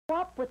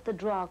up with the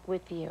drug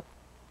with you.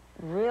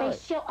 Really? They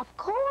show, of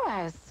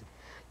course.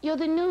 You're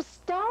the new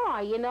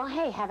star, you know.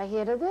 Hey, have a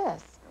hit of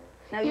this.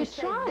 Now you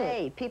say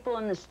they, people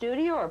in the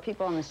studio or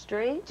people on the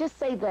street? Just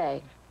say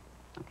they.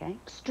 Okay.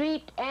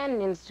 Street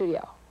and in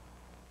studio.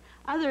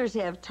 Others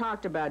have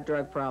talked about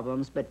drug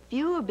problems, but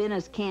few have been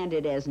as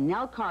candid as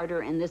Nell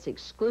Carter in this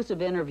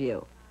exclusive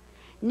interview.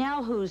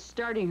 Nell, who's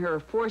starting her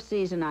 4th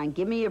season on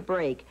Give Me a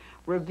Break,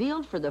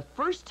 revealed for the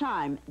first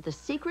time the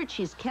secret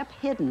she's kept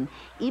hidden,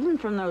 even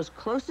from those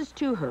closest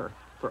to her,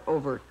 for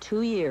over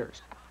 2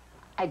 years.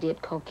 I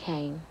did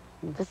cocaine,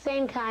 the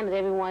same kind that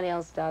everyone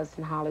else does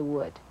in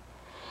Hollywood.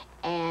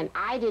 And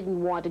I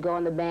didn't want to go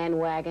on the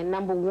bandwagon.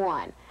 Number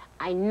one,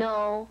 I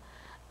know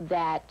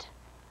that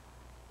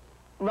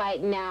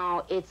right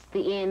now it's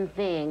the end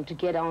thing to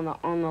get on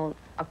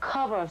a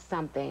cover of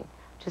something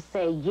to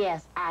say,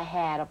 yes, I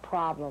had a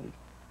problem.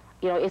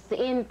 You know, it's the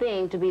end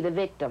thing to be the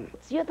victim.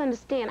 So you have to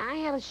understand, I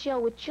had a show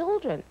with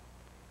children.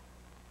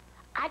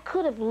 I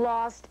could have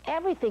lost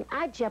everything.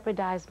 I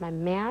jeopardized my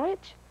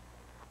marriage,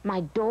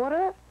 my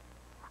daughter.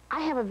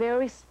 I have a very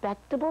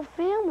respectable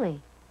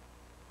family.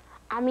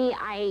 I mean,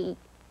 I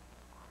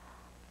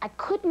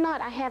could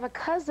not. I have a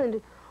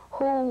cousin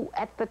who,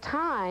 at the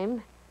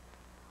time,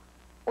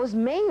 was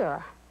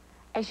mayor,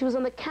 and she was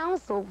on the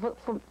council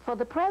for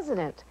the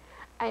president.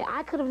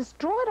 I could have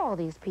destroyed all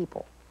these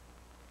people.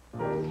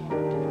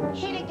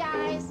 Hit it,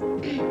 guys.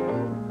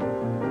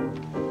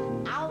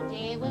 Our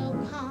day will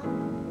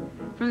come.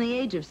 From the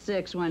age of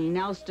 6, when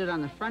Nell stood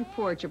on the front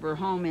porch of her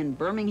home in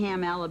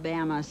Birmingham,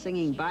 Alabama,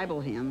 singing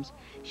Bible hymns,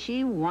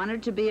 she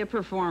wanted to be a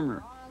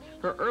performer.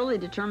 Her early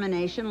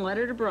determination led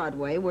her to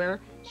Broadway, where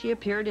she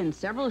appeared in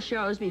several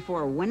shows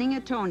before winning a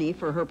Tony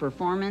for her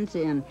performance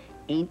in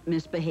Ain't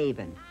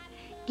Misbehavin'.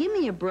 Give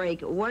Me a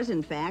Break was,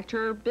 in fact,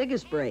 her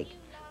biggest break.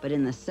 But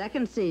in the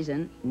 2nd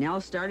season,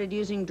 Nell started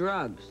using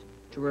drugs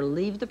to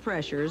relieve the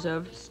pressures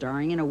of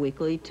starring in a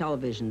weekly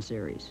television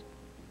series.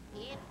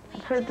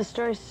 I've heard the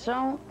story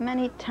so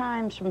many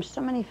times from so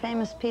many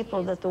famous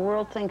people that the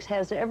world thinks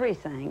has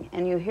everything,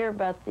 and you hear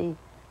about the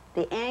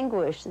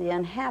anguish, the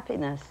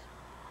unhappiness.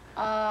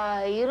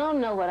 You don't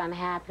know what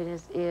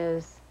unhappiness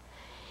is.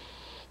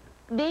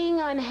 Being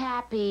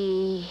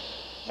unhappy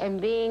and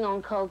being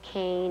on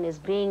cocaine is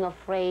being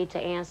afraid to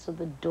answer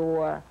the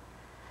door.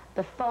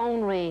 The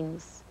phone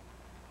rings,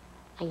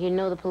 and you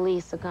know the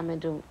police are coming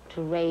to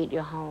raid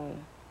your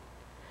home.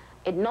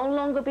 It no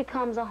longer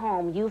becomes a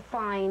home. You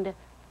find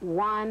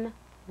one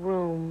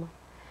room.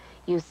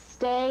 You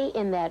stay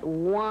in that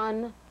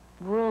one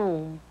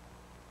room,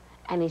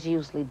 and it's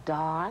usually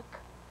dark.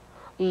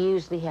 You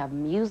usually have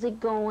music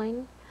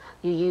going.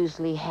 You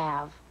usually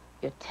have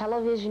your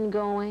television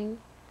going,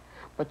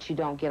 but you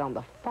don't get on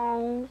the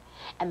phone.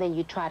 And then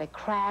you try to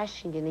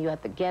crash, and then you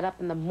have to get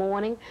up in the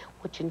morning,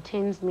 which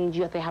means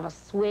you have to have a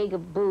swig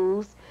of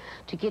booze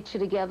to get you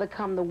together,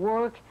 come to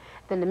work.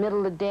 Then in the middle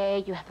of the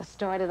day, you have to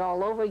start it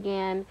all over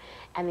again,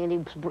 and then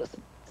you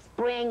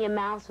spray in your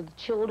mouth so the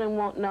children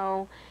won't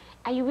know.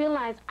 And you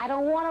realize, I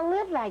don't want to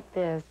live like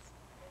this.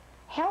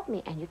 Help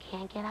me. And you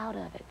can't get out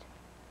of it.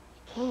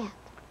 You can't.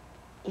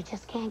 You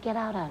just can't get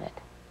out of it.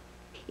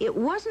 It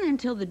wasn't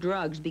until the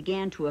drugs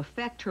began to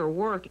affect her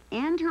work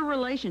and her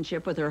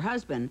relationship with her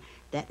husband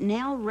that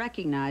Nell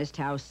recognized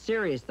how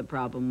serious the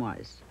problem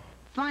was.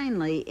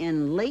 Finally,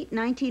 in late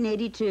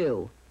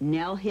 1982,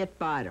 Nell hit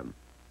bottom,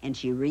 and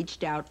she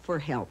reached out for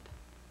help.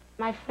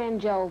 My friend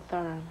Joel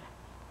Thurm.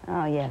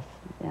 Oh, yes.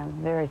 Yeah,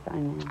 very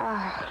fine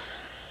man.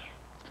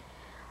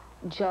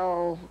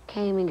 Joel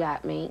came and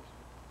got me,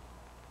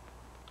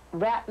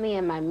 wrapped me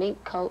in my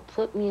mink coat,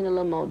 put me in a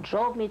limo,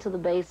 drove me to the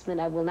basement.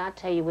 I will not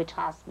tell you which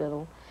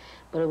hospital,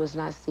 but it was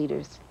not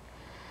Cedars.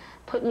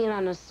 Put me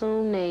on an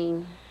assumed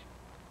name,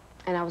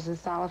 and I was in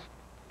solid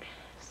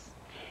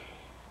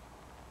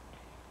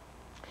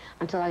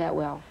until I got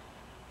well.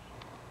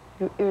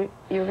 You were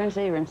going to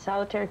say you were in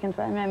solitary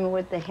confinement? I mean,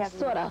 would they have...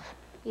 Sort of,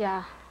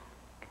 yeah.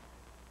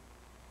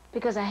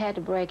 Because I had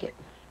to break it.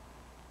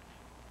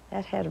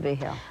 That had to be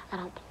hell. I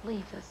don't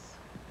believe this.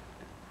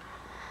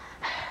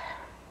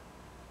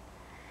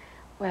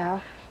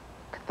 Well,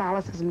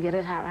 Catholicism, get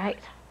it out, right?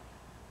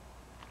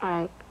 All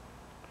right.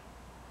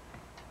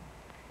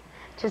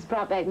 Just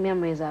brought back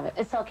memories of it.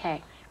 It's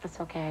okay. It's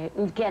okay.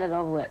 Get it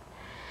over with.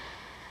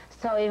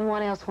 So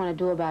everyone else want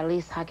to do about it, at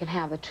least I can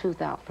have the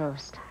truth out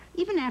first.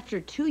 Even after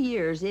 2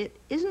 years, it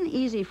isn't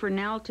easy for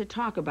Nell to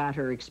talk about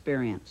her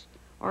experience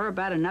or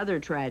about another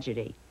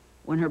tragedy,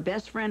 when her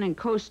best friend and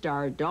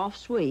co-star, Dolph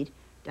Sweet,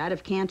 died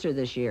of cancer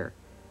this year.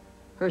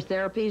 Her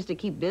therapy is to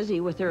keep busy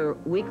with her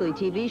weekly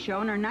TV show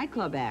and her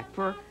nightclub act,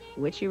 for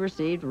which she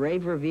received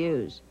rave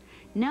reviews.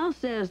 Nell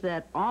says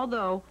that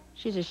although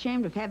she's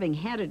ashamed of having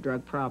had a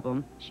drug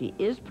problem, she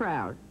is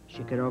proud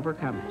she could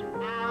overcome it.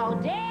 All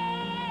day.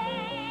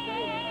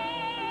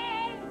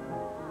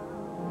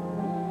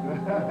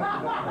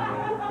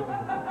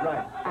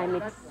 Right. I'm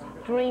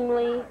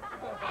extremely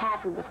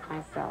happy with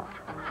myself.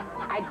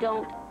 I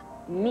don't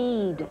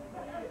need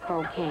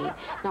cocaine.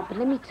 Now, but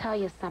let me tell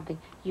you something.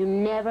 You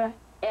never,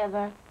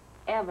 ever,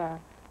 ever